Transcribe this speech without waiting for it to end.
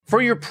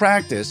For your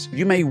practice,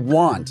 you may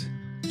want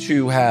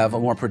to have a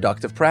more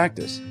productive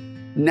practice.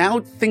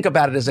 Now think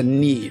about it as a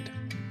need.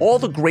 All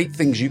the great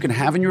things you can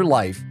have in your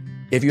life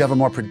if you have a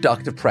more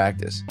productive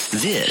practice.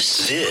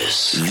 This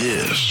is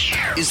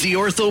the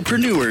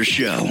Orthopreneur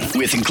Show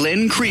with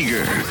Glenn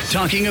Krieger,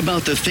 talking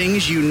about the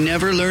things you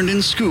never learned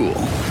in school,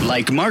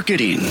 like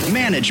marketing,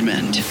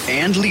 management,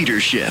 and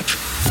leadership.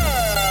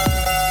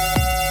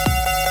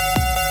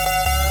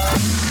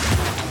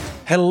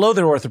 Hello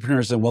there,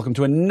 Orthopreneurs, and welcome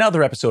to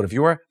another episode of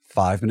your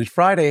 5-Minute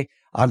Friday.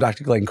 I'm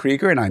Dr. Glenn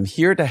Krieger, and I'm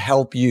here to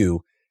help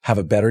you have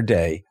a better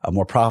day, a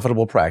more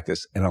profitable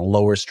practice, and a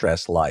lower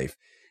stress life.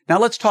 Now,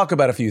 let's talk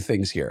about a few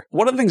things here.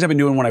 One of the things I've been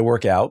doing when I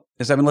work out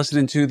is I've been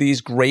listening to these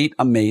great,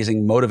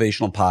 amazing,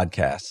 motivational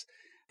podcasts.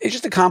 It's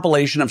just a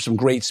compilation of some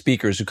great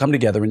speakers who come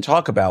together and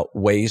talk about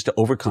ways to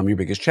overcome your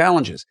biggest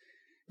challenges.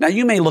 Now,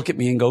 you may look at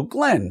me and go,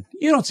 Glenn,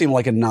 you don't seem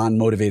like a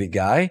non-motivated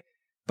guy.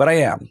 But I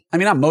am. I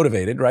mean, I'm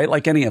motivated, right?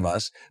 Like any of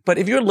us. But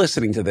if you're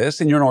listening to this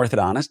and you're an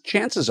orthodontist,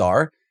 chances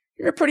are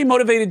you're pretty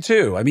motivated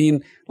too. I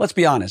mean, let's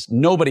be honest.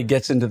 Nobody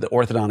gets into the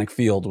orthodontic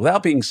field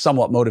without being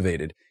somewhat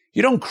motivated.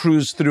 You don't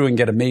cruise through and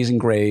get amazing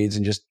grades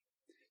and just,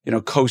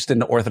 coast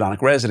into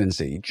orthodontic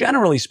residency.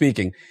 Generally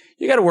speaking,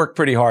 you got to work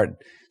pretty hard.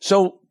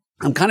 So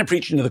I'm kind of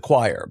preaching to the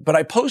choir, but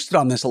I posted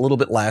on this a little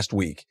bit last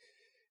week,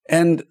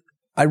 and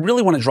I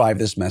really want to drive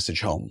this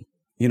message home.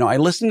 I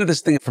listened to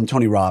this thing from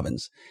Tony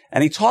Robbins,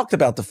 and he talked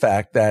about the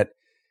fact that,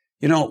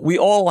 we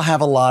all have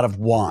a lot of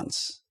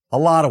wants.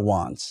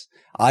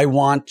 I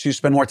want to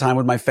spend more time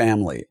with my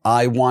family.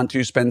 I want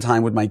to spend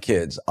time with my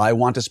kids. I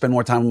want to spend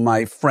more time with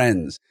my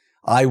friends.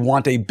 I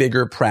want a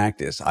bigger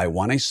practice. I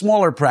want a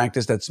smaller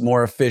practice that's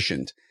more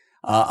efficient.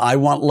 I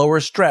want lower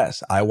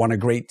stress. I want a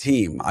great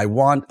team. I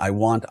want.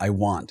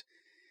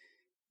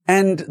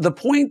 And the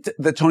point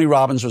that Tony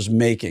Robbins was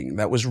making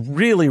that was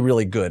really,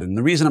 really good, and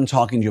the reason I'm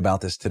talking to you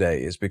about this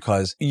today is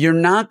because you're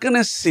not going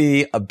to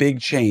see a big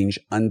change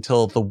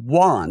until the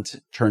want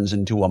turns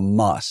into a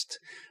must.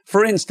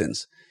 For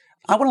instance,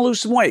 I want to lose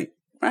some weight,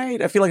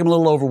 right? I feel like I'm a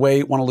little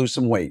overweight, want to lose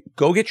some weight.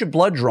 Go get your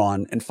blood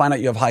drawn and find out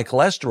you have high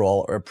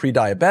cholesterol or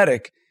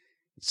pre-diabetic.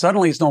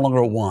 Suddenly it's no longer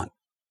a want.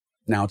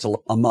 Now it's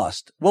a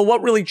must. Well,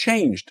 what really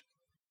changed?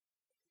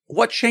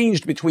 What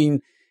changed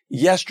between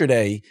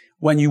yesterday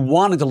when you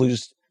wanted to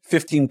lose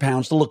 15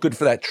 pounds to look good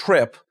for that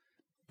trip,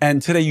 and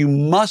today you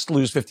must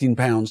lose 15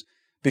 pounds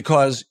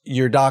because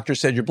your doctor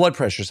said your blood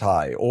pressure's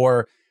high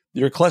or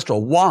your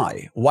cholesterol?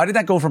 Why? Why did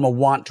that go from a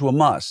want to a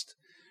must,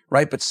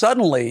 right? But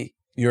suddenly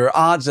your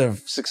odds of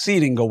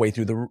succeeding go way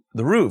through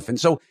the roof. And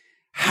so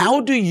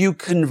how do you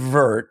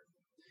convert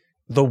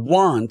the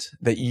want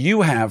that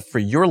you have for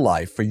your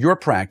life, for your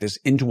practice,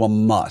 into a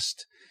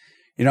must?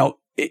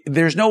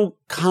 There's no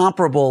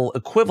comparable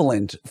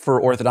equivalent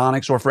for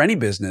orthodontics or for any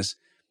business,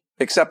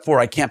 except for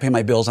I can't pay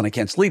my bills and I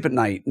can't sleep at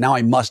night. Now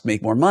I must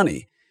make more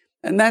money.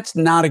 And that's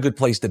not a good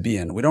place to be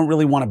in. We don't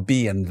really want to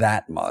be in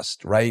that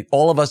must, right?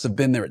 All of us have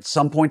been there at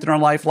some point in our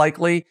life,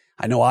 likely.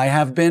 I know I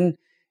have been,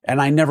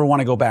 and I never want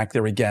to go back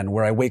there again,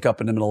 where I wake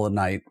up in the middle of the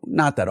night,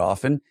 not that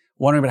often,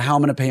 wondering about how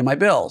I'm going to pay my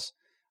bills.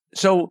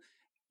 So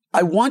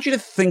I want you to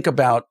think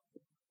about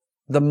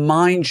the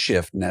mind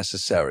shift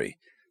necessary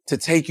to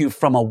take you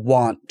from a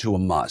want to a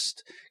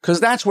must, because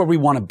that's where we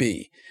want to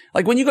be.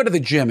 Like when you go to the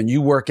gym and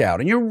you work out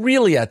and you're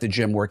really at the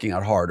gym working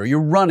out hard, or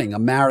you're running a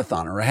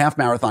marathon or a half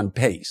marathon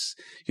pace,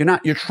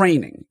 you're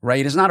training,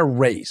 right? It's not a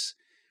race.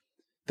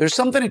 There's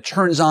something that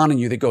turns on in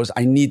you that goes,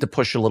 I need to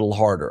push a little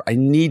harder. I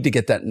need to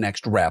get that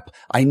next rep.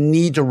 I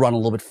need to run a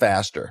little bit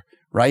faster,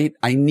 right?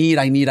 I need,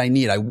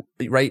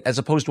 right? As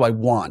opposed to I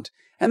want.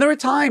 And there are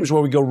times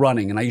where we go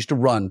running, and I used to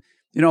run.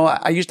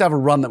 I used to have a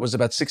run that was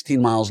about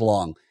 16 miles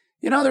long.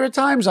 There are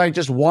times I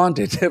just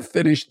wanted to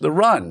finish the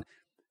run.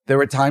 There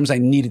were times I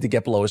needed to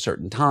get below a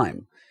certain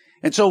time.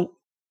 And so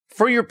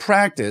for your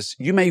practice,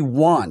 you may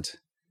want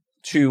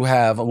to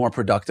have a more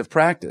productive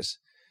practice,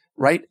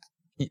 right?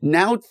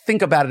 Now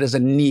think about it as a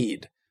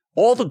need.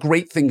 All the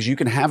great things you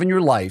can have in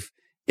your life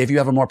if you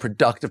have a more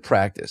productive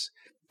practice.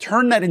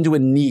 Turn that into a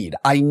need.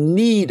 I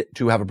need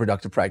to have a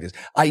productive practice.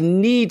 I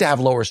need to have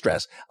lower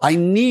stress. I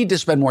need to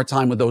spend more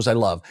time with those I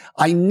love.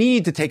 I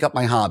need to take up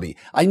my hobby.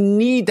 I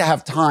need to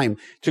have time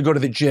to go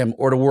to the gym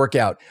or to work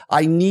out.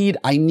 I need.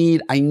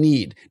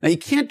 Now, you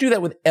can't do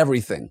that with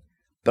everything,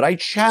 but I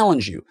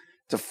challenge you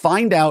to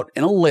find out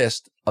in a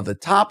list of the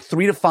top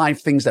 3 to 5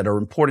 things that are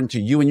important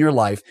to you in your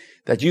life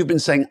that you've been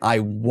saying, I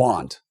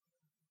want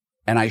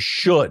and I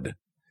should.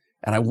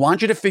 And I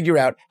want you to figure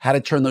out how to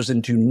turn those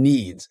into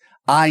needs.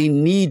 I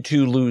need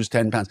to lose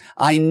 10 pounds.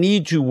 I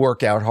need to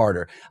work out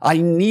harder.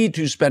 I need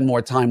to spend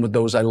more time with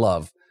those I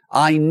love.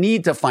 I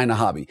need to find a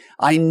hobby.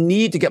 I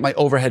need to get my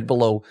overhead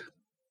below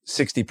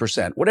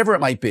 60%, whatever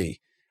it might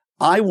be.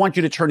 I want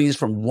you to turn these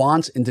from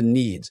wants into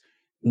needs.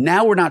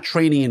 Now we're not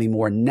training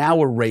anymore. Now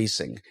we're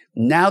racing.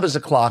 Now there's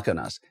a clock on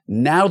us.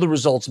 Now the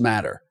results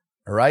matter.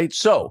 All right.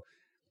 So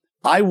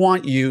I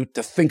want you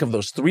to think of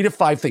those 3 to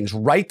 5 things,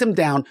 write them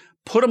down,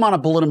 put them on a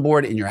bulletin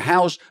board in your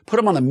house, put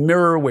them on the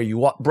mirror where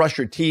you brush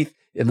your teeth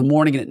in the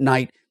morning and at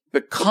night,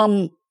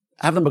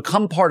 have them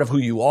become part of who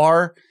you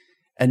are.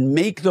 and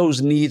make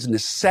those needs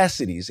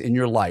necessities in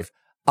your life.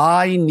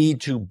 I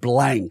need to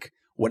blank.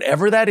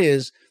 Whatever that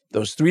is,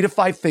 those 3 to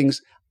 5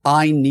 things,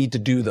 I need to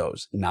do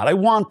those. Not I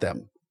want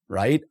them,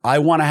 right? I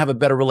want to have a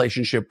better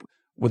relationship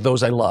with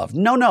those I love.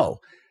 No.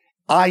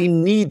 I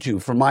need to,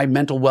 for my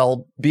mental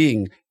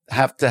well-being,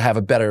 have to have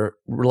a better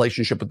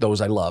relationship with those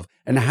I love.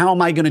 And how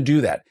am I going to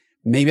do that?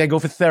 Maybe I go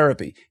for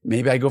therapy.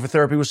 Maybe I go for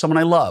therapy with someone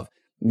I love.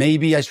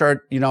 Maybe I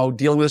start,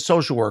 dealing with a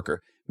social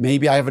worker.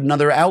 Maybe I have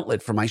another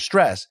outlet for my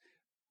stress.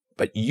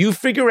 But you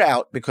figure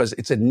out, because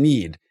it's a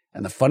need.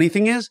 And the funny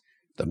thing is,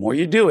 the more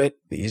you do it,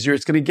 the easier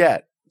it's going to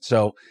get.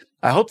 So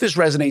I hope this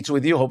resonates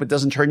with you. I hope it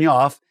doesn't turn you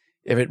off.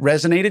 If it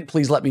resonated,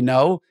 please let me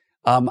know.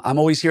 I'm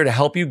always here to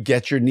help you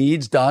get your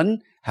needs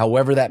done,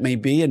 however that may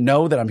be, and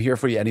know that I'm here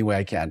for you any way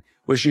I can.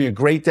 Wishing you a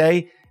great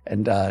day,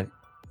 and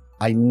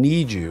I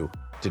need you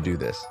to do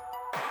this.